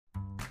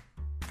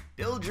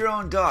Build your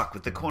own dock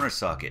with the corner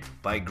socket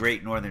by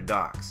Great Northern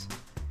Docks.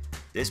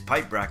 This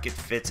pipe bracket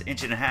fits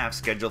 1.5"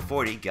 Schedule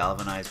 40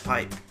 galvanized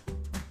pipe.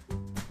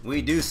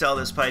 We do sell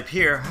this pipe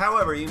here,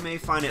 however you may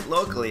find it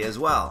locally as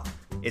well.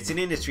 It's an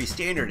industry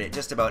standard at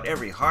just about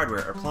every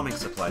hardware or plumbing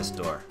supply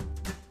store.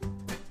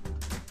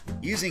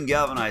 Using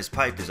galvanized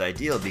pipe is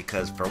ideal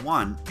because for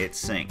 1, it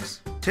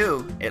sinks,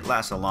 2, it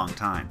lasts a long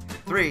time,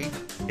 3,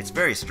 it's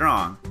very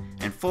strong,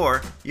 and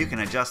 4, you can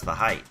adjust the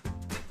height.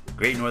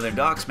 Great Northern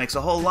Docks makes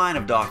a whole line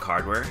of dock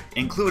hardware,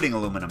 including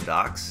aluminum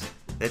docks,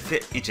 that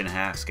fit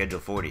 1.5"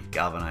 Schedule 40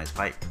 galvanized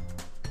pipe.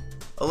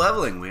 A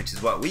leveling winch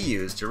is what we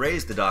use to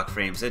raise the dock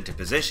frames into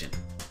position.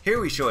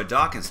 Here we show a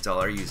dock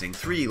installer using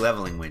 3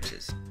 leveling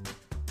winches.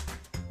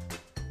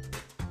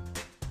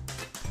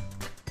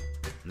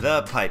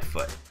 The pipe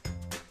foot.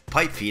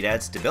 Pipe feet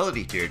add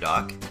stability to your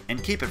dock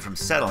and keep it from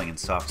settling in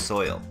soft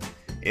soil.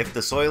 If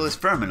the soil is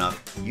firm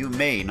enough, you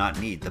may not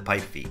need the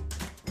pipe feet.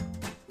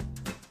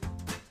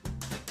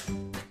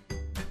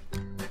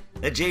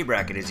 The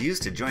J-bracket is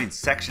used to join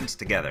sections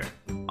together.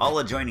 All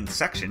adjoining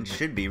sections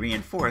should be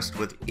reinforced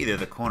with either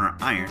the corner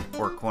iron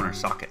or corner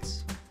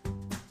sockets.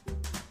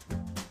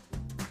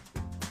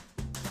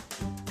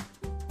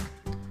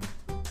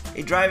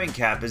 A driving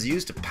cap is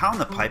used to pound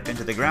the pipe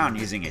into the ground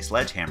using a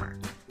sledgehammer.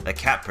 The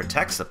cap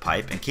protects the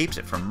pipe and keeps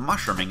it from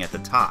mushrooming at the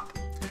top.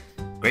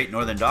 Great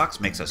Northern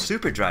Docks makes a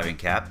super driving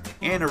cap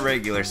and a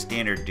regular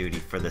standard duty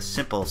for the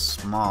simple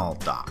small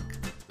dock.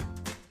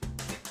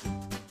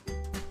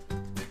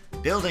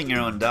 Building your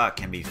own dock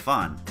can be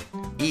fun,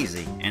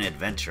 easy, and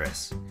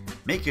adventurous.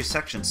 Make your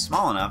sections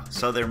small enough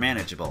so they're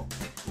manageable.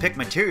 Pick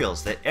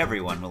materials that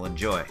everyone will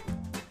enjoy.